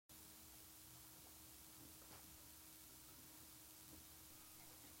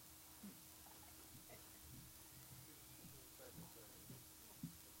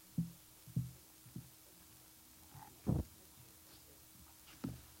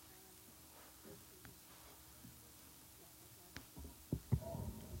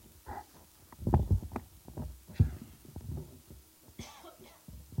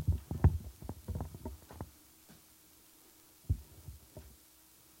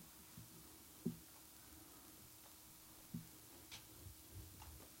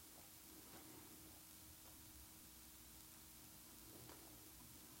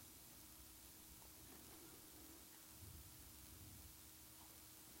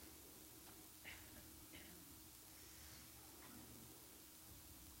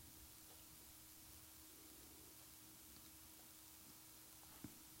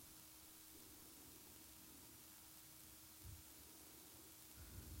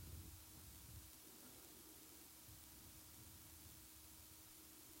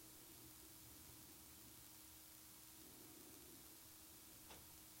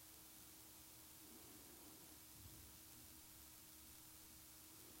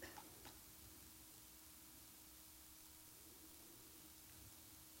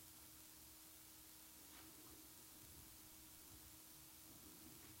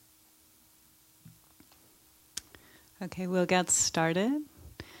Okay, we'll get started.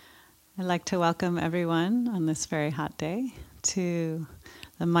 I'd like to welcome everyone on this very hot day to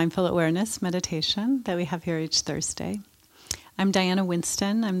the mindful awareness meditation that we have here each Thursday. I'm Diana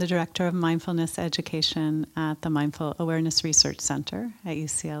Winston. I'm the Director of Mindfulness Education at the Mindful Awareness Research Center at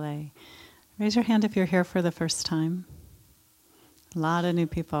UCLA. Raise your hand if you're here for the first time. A lot of new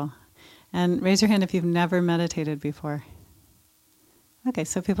people. And raise your hand if you've never meditated before. Okay,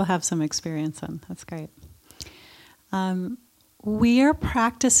 so people have some experience in. That's great. We are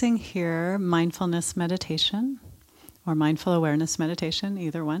practicing here mindfulness meditation or mindful awareness meditation,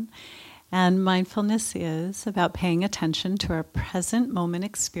 either one. And mindfulness is about paying attention to our present moment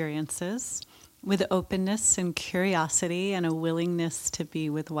experiences with openness and curiosity and a willingness to be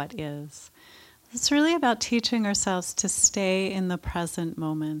with what is. It's really about teaching ourselves to stay in the present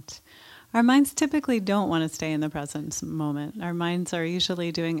moment. Our minds typically don't want to stay in the present moment. Our minds are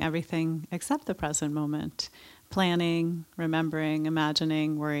usually doing everything except the present moment. Planning, remembering,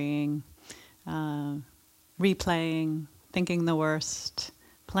 imagining, worrying, replaying, thinking the worst,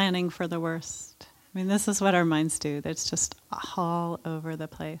 planning for the worst. I mean, this is what our minds do. It's just all over the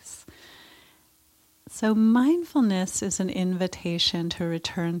place. So mindfulness is an invitation to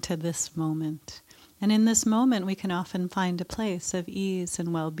return to this moment. And in this moment, we can often find a place of ease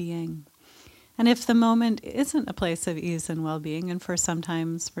and well-being. And if the moment isn't a place of ease and well-being, and for some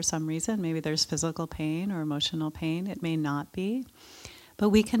reason, maybe there's physical pain or emotional pain, it may not be. But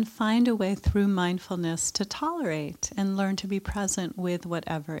we can find a way through mindfulness to tolerate and learn to be present with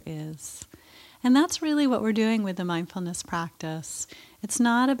whatever is. And that's really what we're doing with the mindfulness practice. It's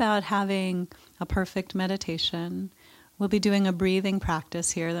not about having a perfect meditation. We'll be doing a breathing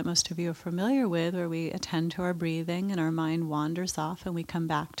practice here that most of you are familiar with, where we attend to our breathing and our mind wanders off and we come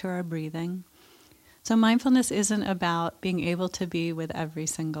back to our breathing. So mindfulness isn't about being able to be with every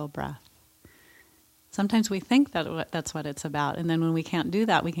single breath. Sometimes we think that that's what it's about, and then when we can't do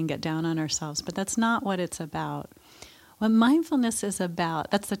that, we can get down on ourselves, but that's not what it's about. What mindfulness is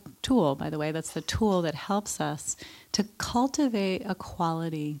about, that's the tool, by the way, that's the tool that helps us to cultivate a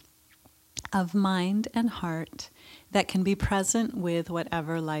quality of mind and heart that can be present with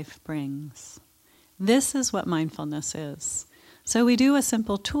whatever life brings. This is what mindfulness is. So we do a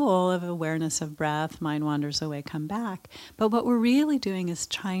simple tool of awareness of breath, mind wanders away, come back. But what we're really doing is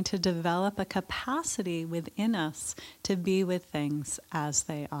trying to develop a capacity within us to be with things as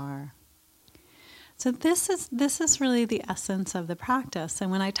they are. So this is really the essence of the practice.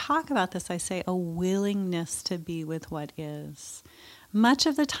 And when I talk about this, I say a willingness to be with what is. Much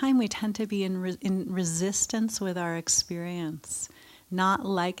of the time we tend to be in resistance with our experience, not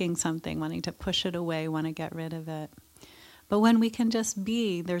liking something, wanting to push it away, want to get rid of it. But when we can just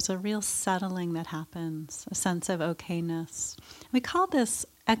be, there's a real settling that happens, a sense of okayness. We call this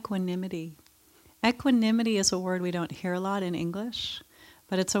equanimity. Equanimity is a word we don't hear a lot in English,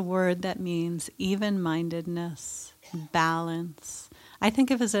 but it's a word that means even-mindedness, balance. I think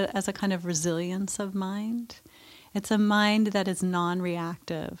of it as a kind of resilience of mind. It's a mind that is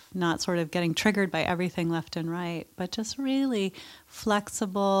non-reactive, not sort of getting triggered by everything left and right, but just really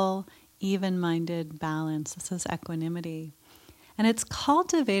flexible, even-minded balance. This is equanimity. And it's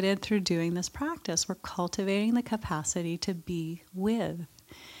cultivated through doing this practice. We're cultivating the capacity to be with.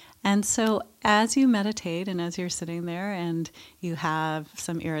 And so as you meditate and as you're sitting there and you have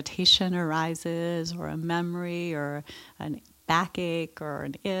some irritation arises or a memory or a backache or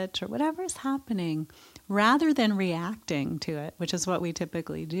an itch or whatever is happening, rather than reacting to it, which is what we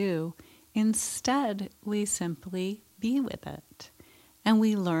typically do, instead we simply be with it. And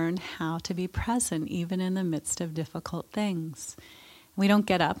we learn how to be present even in the midst of difficult things. We don't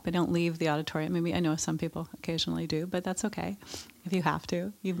get up, we don't leave the auditorium. Maybe I know some people occasionally do, but that's okay. If you have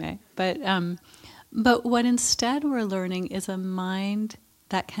to, you may. But what instead we're learning is to have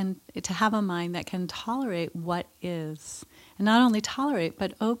a mind that can tolerate what is. And not only tolerate,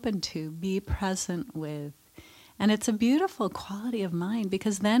 but open to, be present with. And it's a beautiful quality of mind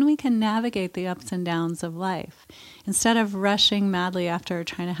because then we can navigate the ups and downs of life. Instead of rushing madly after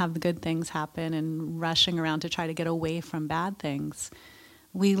trying to have the good things happen and rushing around to try to get away from bad things,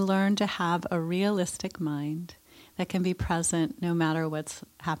 we learn to have a realistic mind that can be present no matter what's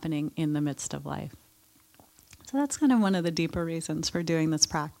happening in the midst of life. So that's kind of one of the deeper reasons for doing this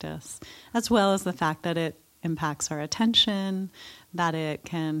practice, as well as the fact that it impacts our attention, that it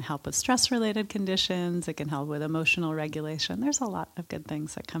can help with stress-related conditions, it can help with emotional regulation. There's a lot of good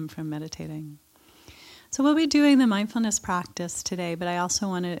things that come from meditating. So we'll be doing the mindfulness practice today, but I also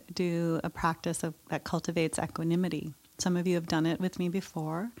want to do a practice that cultivates equanimity. Some of you have done it with me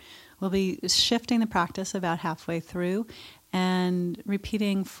before. We'll be shifting the practice about halfway through, and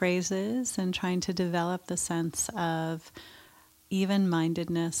repeating phrases and trying to develop the sense of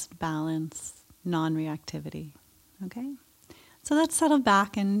even-mindedness, balance, non-reactivity. Okay? So let's settle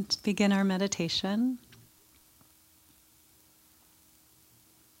back and begin our meditation.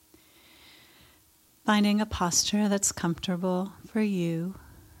 Finding a posture that's comfortable for you.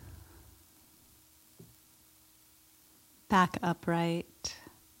 Back upright.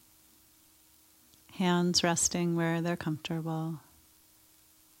 Hands resting where they're comfortable.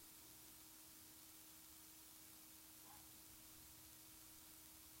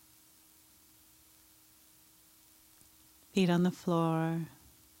 Feet on the floor.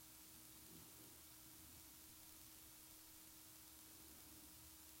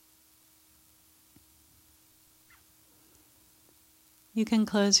 You can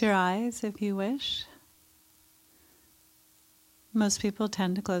close your eyes if you wish. Most people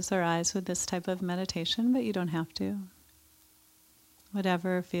tend to close their eyes with this type of meditation, but you don't have to.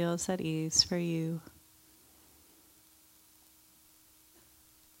 Whatever feels at ease for you.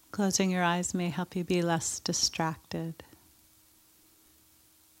 Closing your eyes may help you be less distracted.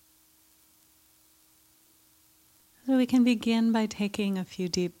 So we can begin by taking a few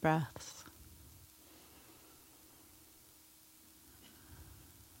deep breaths.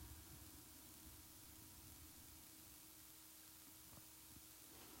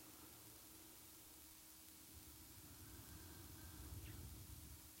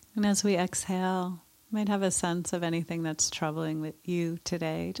 And as we exhale, you might have a sense of anything that's troubling with you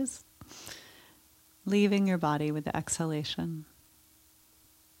today, just leaving your body with the exhalation.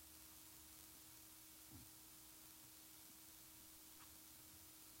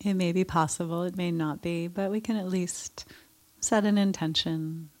 It may be possible, it may not be, but we can at least set an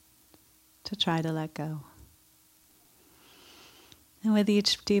intention to try to let go. And with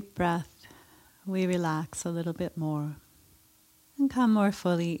each deep breath, we relax a little bit more and come more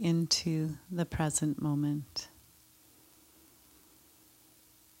fully into the present moment.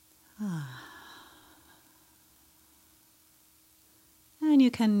 And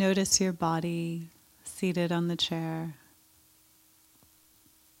you can notice your body seated on the chair.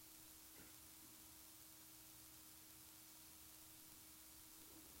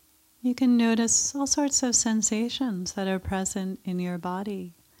 You can notice all sorts of sensations that are present in your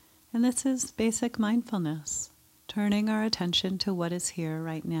body. And this is basic mindfulness, turning our attention to what is here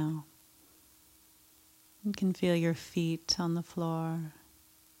right now. You can feel your feet on the floor.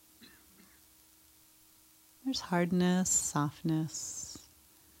 There's hardness, softness,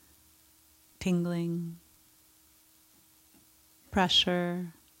 tingling,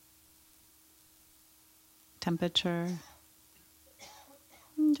 pressure, temperature.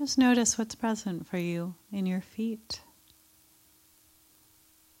 And just notice what's present for you in your feet.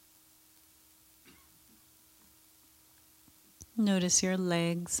 Notice your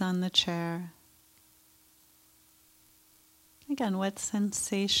legs on the chair. Again, what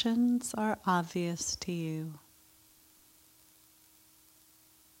sensations are obvious to you?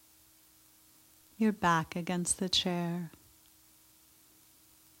 Your back against the chair.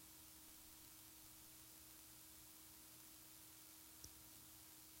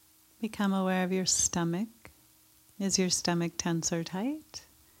 Become aware of your stomach. Is your stomach tense or tight?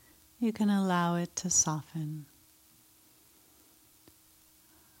 You can allow it to soften.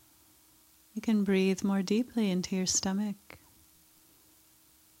 You can breathe more deeply into your stomach.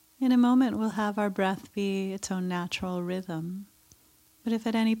 In a moment, we'll have our breath be its own natural rhythm. But if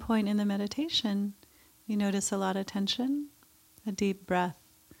at any point in the meditation you notice a lot of tension, a deep breath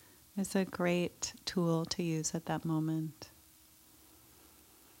is a great tool to use at that moment.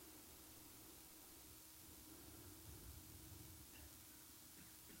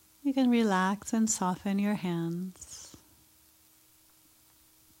 You can relax and soften your hands.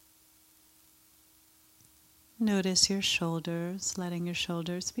 Notice your shoulders, letting your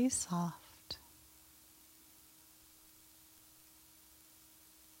shoulders be soft.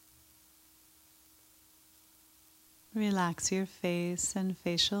 Relax your face and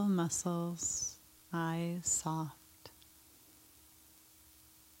facial muscles, eyes soft.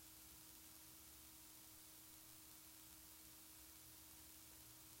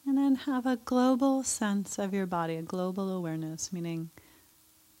 And then have a global sense of your body, a global awareness, meaning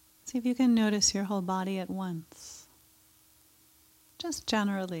see if you can notice your whole body at once. Just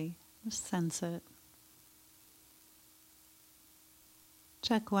generally, just sense it.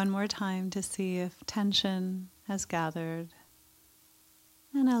 Check one more time to see if tension has gathered,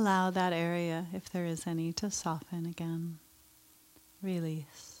 and allow that area, if there is any, to soften again.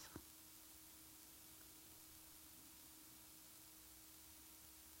 Release.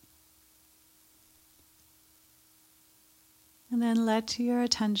 And then let your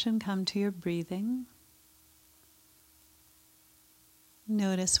attention come to your breathing.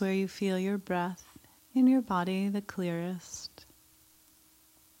 Notice where you feel your breath in your body the clearest.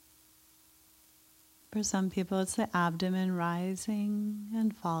 For some people, it's the abdomen rising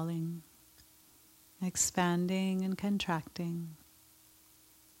and falling, expanding and contracting.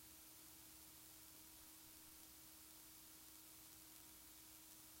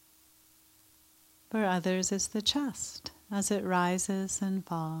 For others, it's the chest as it rises and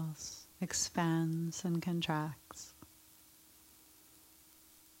falls, expands and contracts.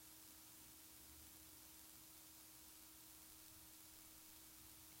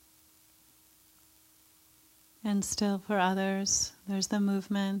 And still for others, there's the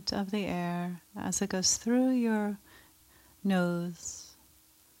movement of the air as it goes through your nose,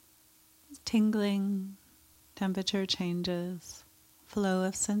 tingling, temperature changes, flow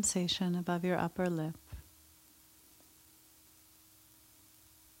of sensation above your upper lip.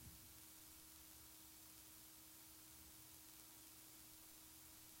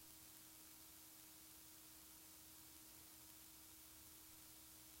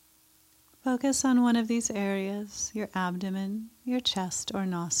 Focus on one of these areas, your abdomen, your chest, or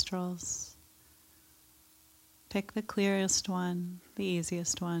nostrils. Pick the clearest one, the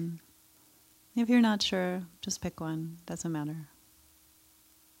easiest one. If you're not sure, just pick one, doesn't matter.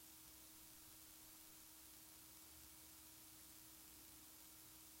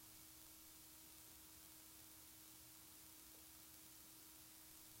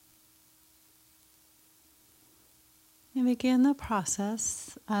 And begin the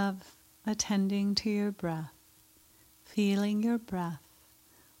process of attending to your breath, feeling your breath,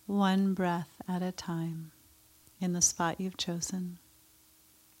 one breath at a time, in the spot you've chosen.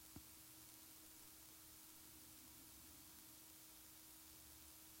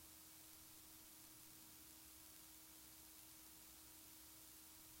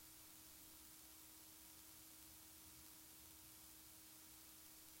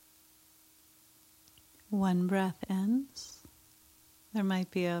 One breath ends. There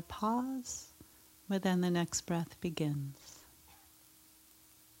might be a pause, but then the next breath begins.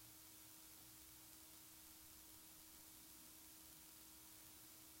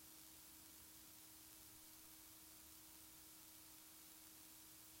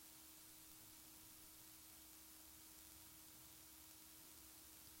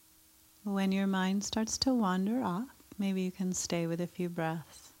 When your mind starts to wander off, maybe you can stay with a few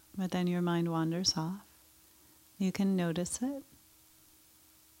breaths, but then your mind wanders off. You can notice it.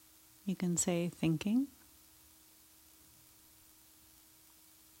 You can say thinking.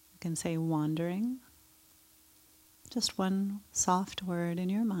 You can say wandering. Just one soft word in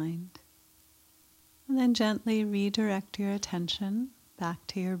your mind. And then gently redirect your attention back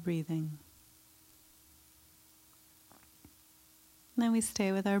to your breathing. And then we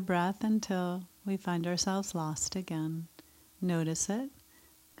stay with our breath until we find ourselves lost again. Notice it.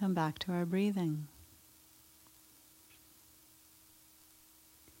 Come back to our breathing.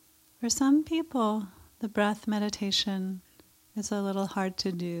 For some people, the breath meditation is a little hard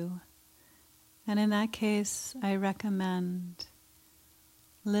to do. And in that case, I recommend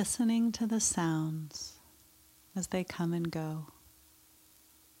listening to the sounds as they come and go.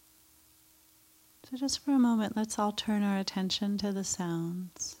 So just for a moment, let's all turn our attention to the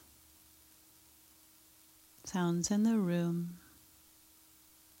sounds. Sounds in the room.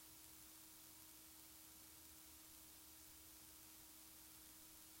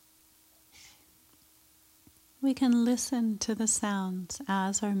 We can listen to the sounds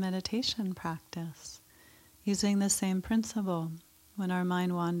as our meditation practice, using the same principle. When our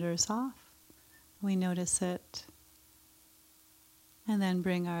mind wanders off, we notice it, and then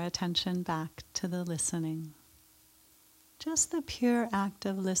bring our attention back to the listening. Just the pure act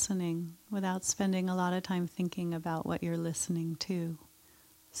of listening, without spending a lot of time thinking about what you're listening to.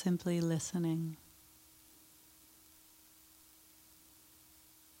 Simply listening.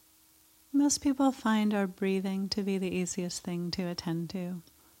 Most people find our breathing to be the easiest thing to attend to.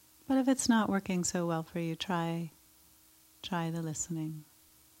 But if it's not working so well for you, try the listening.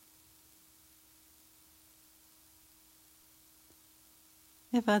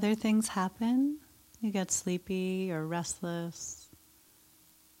 If other things happen, you get sleepy or restless,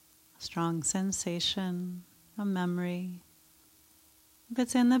 a strong sensation, a memory. If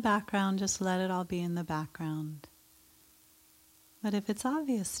it's in the background, just let it all be in the background. But if it's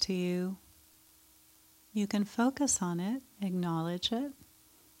obvious to you, you can focus on it, acknowledge it,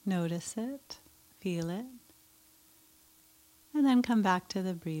 notice it, feel it, and then come back to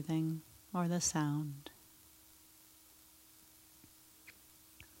the breathing or the sound.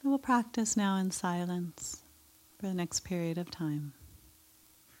 We'll practice now in silence for the next period of time.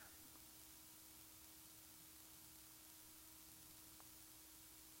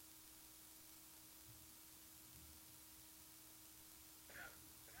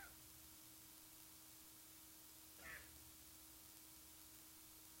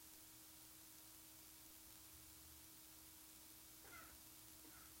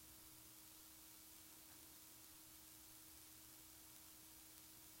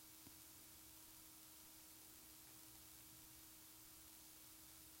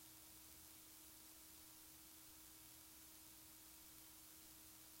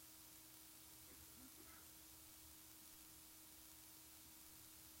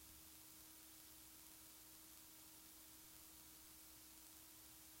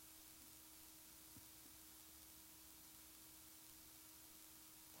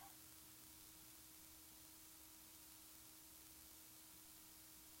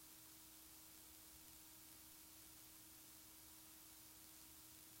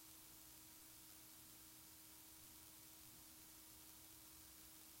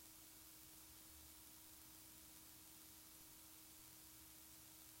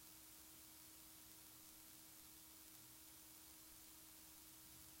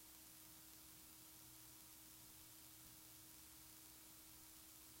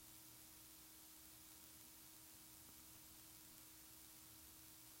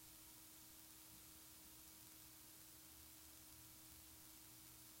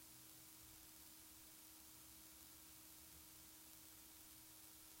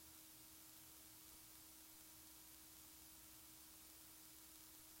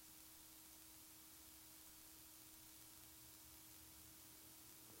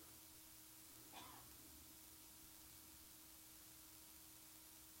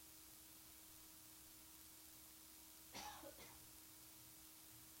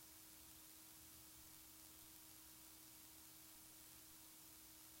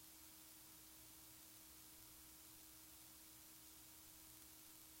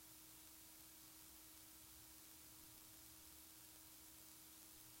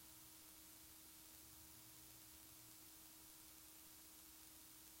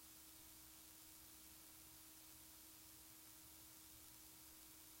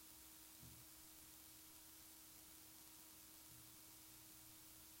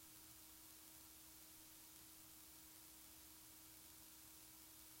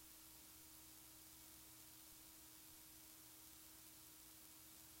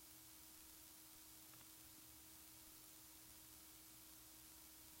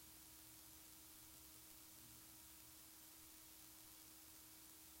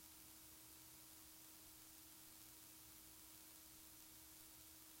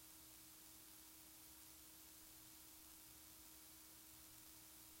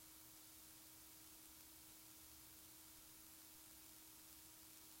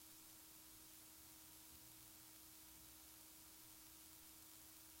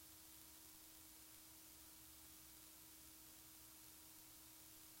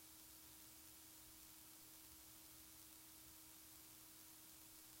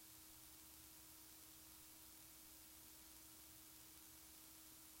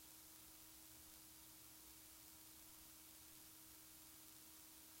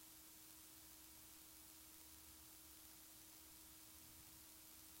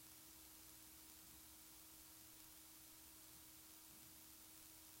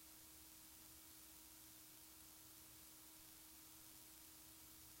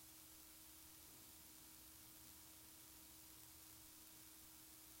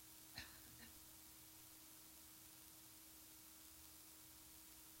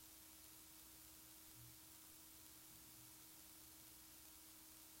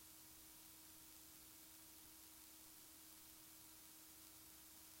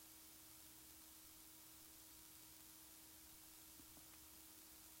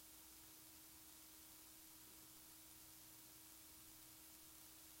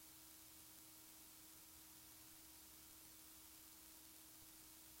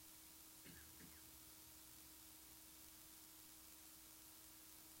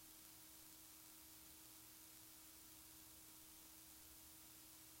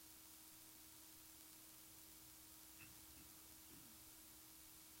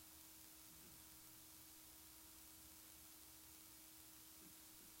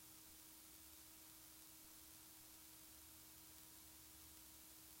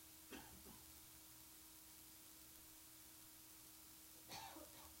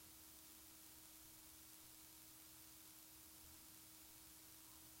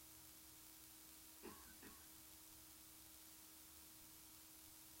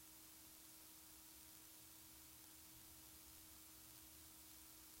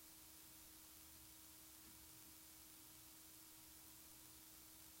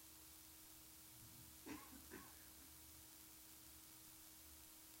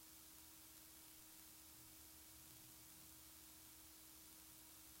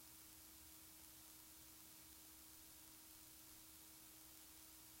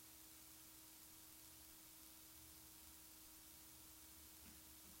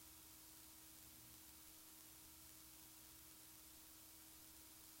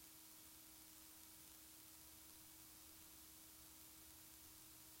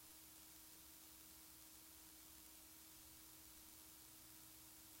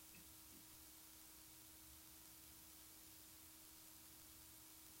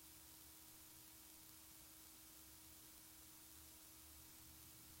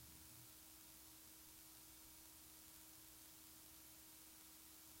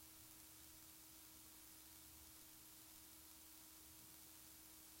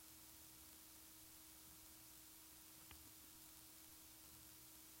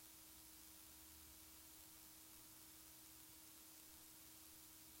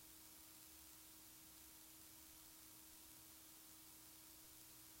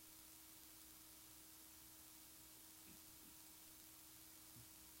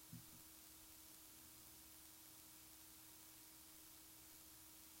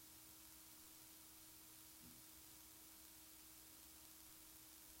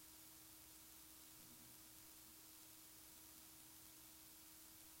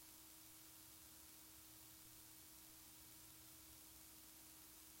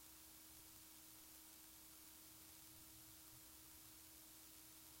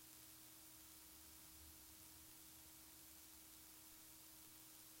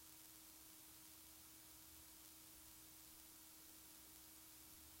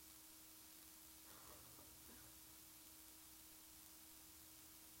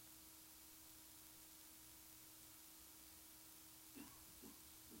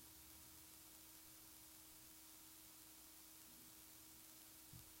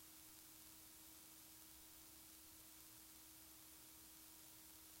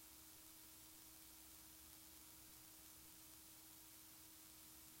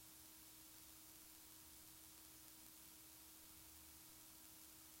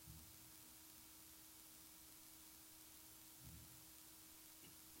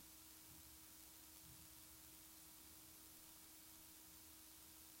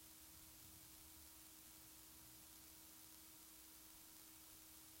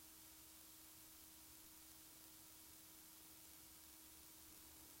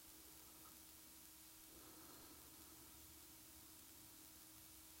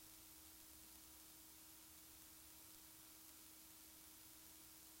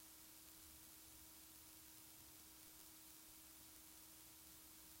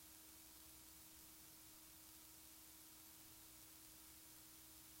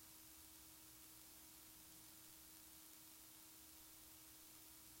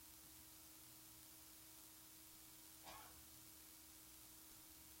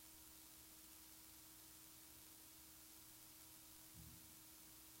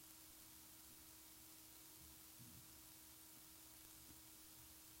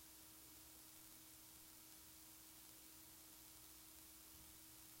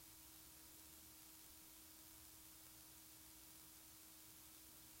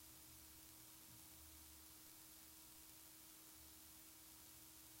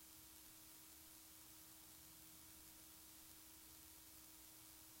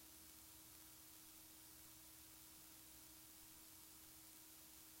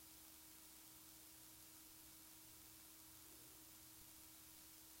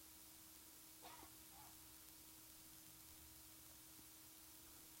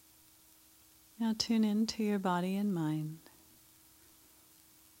 Now tune into your body and mind,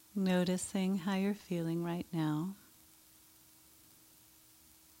 noticing how you're feeling right now.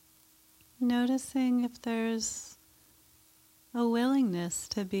 Noticing if there's a willingness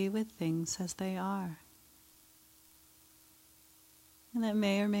to be with things as they are. And that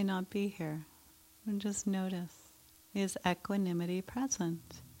may or may not be here. And just notice, is equanimity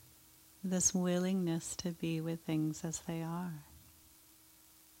present? This willingness to be with things as they are.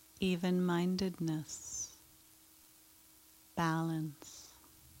 Even-mindedness, balance.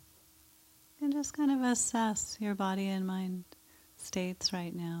 And just kind of assess your body and mind states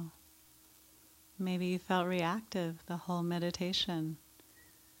right now. Maybe you felt reactive the whole meditation,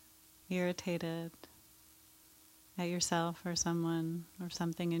 irritated at yourself or someone or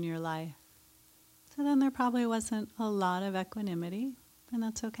something in your life. So then there probably wasn't a lot of equanimity, and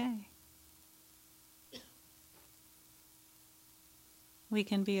that's okay. We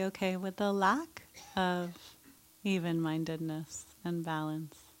can be okay with the lack of even-mindedness and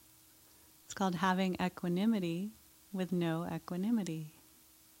balance. It's called having equanimity with no equanimity.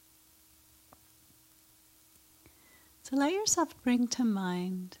 So let yourself bring to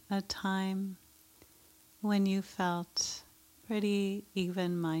mind a time when you felt pretty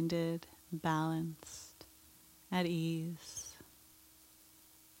even-minded, balanced, at ease.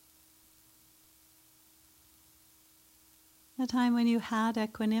 A time when you had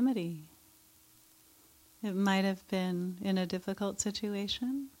equanimity. It might have been in a difficult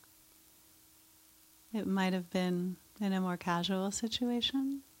situation. It might have been in a more casual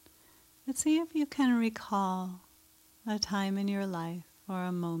situation. But see if you can recall a time in your life or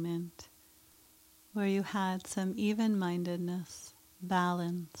a moment where you had some even-mindedness,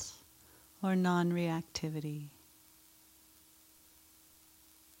 balance, or non-reactivity.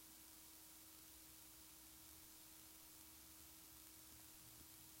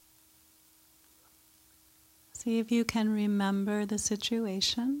 See if you can remember the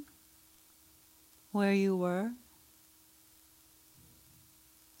situation, where you were,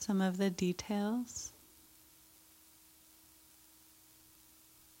 some of the details.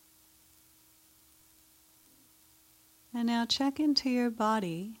 And now check into your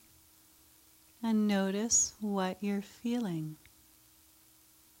body and notice what you're feeling.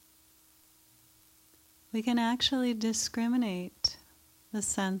 We can actually discriminate the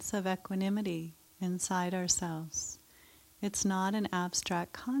sense of equanimity inside ourselves. It's not an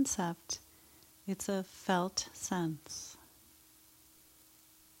abstract concept, it's a felt sense.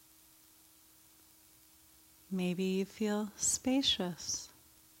 Maybe you feel spacious,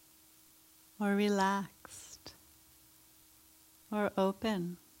 or relaxed, or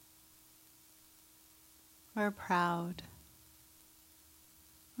open, or proud,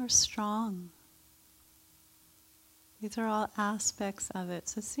 or strong. These are all aspects of it.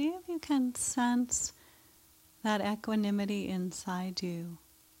 So see if you can sense that equanimity inside you,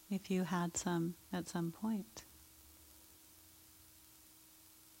 if you had some at some point.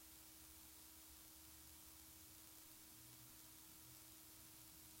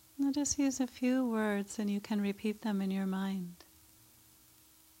 Now just use a few words and you can repeat them in your mind.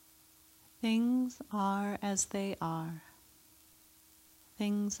 Things are as they are.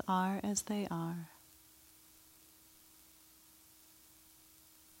 Things are as they are.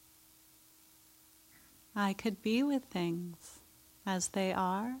 I could be with things as they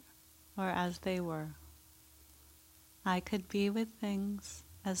are or as they were. I could be with things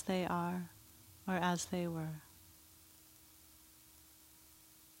as they are or as they were.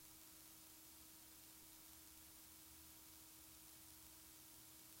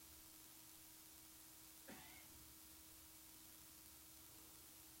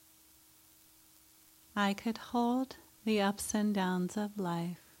 I could hold the ups and downs of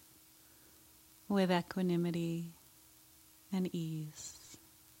life with equanimity and ease.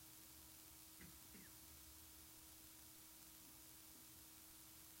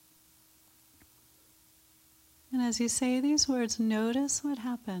 And as you say these words, notice what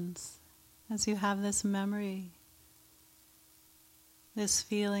happens as you have this memory, this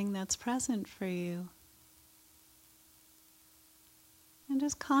feeling that's present for you. And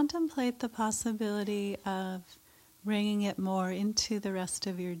just contemplate the possibility of bringing it more into the rest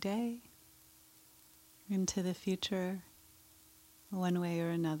of your day, into the future, one way or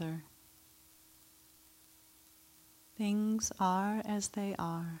another. Things are as they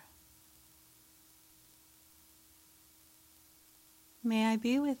are. May I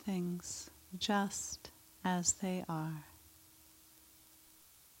be with things just as they are.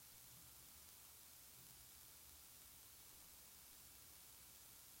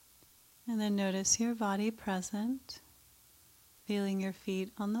 And then notice your body present, feeling your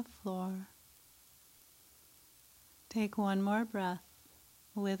feet on the floor, Take one more breath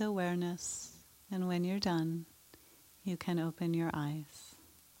with awareness, and when you're done, you can open your eyes.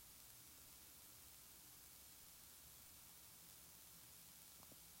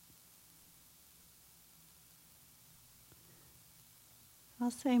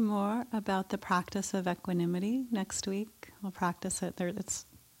 I'll say more about the practice of equanimity next week. We'll practice it.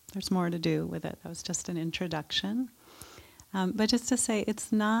 There's more to do with it. That was just an introduction. But just to say,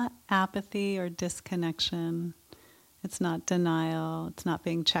 it's not apathy or disconnection. It's not denial. It's not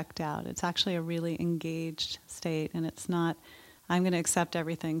being checked out. It's actually a really engaged state. And it's not, I'm going to accept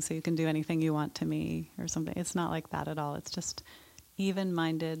everything so you can do anything you want to me or something. It's not like that at all. It's just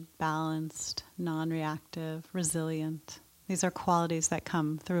even-minded, balanced, non-reactive, resilient. These are qualities that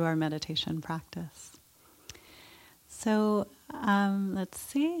come through our meditation practice. So let's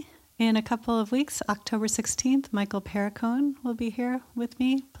see. In a couple of weeks, October 16th, Michael Perricone will be here with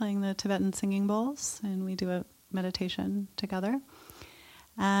me playing the Tibetan singing bowls, and we do a meditation together.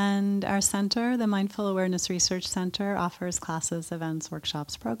 And our center, the Mindful Awareness Research Center, offers classes, events,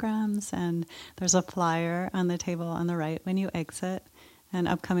 workshops, programs, and there's a flyer on the table on the right when you exit, and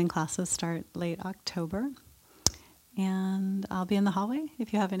upcoming classes start late October. And I'll be in the hallway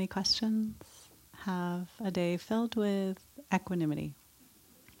if you have any questions. Have a day filled with equanimity.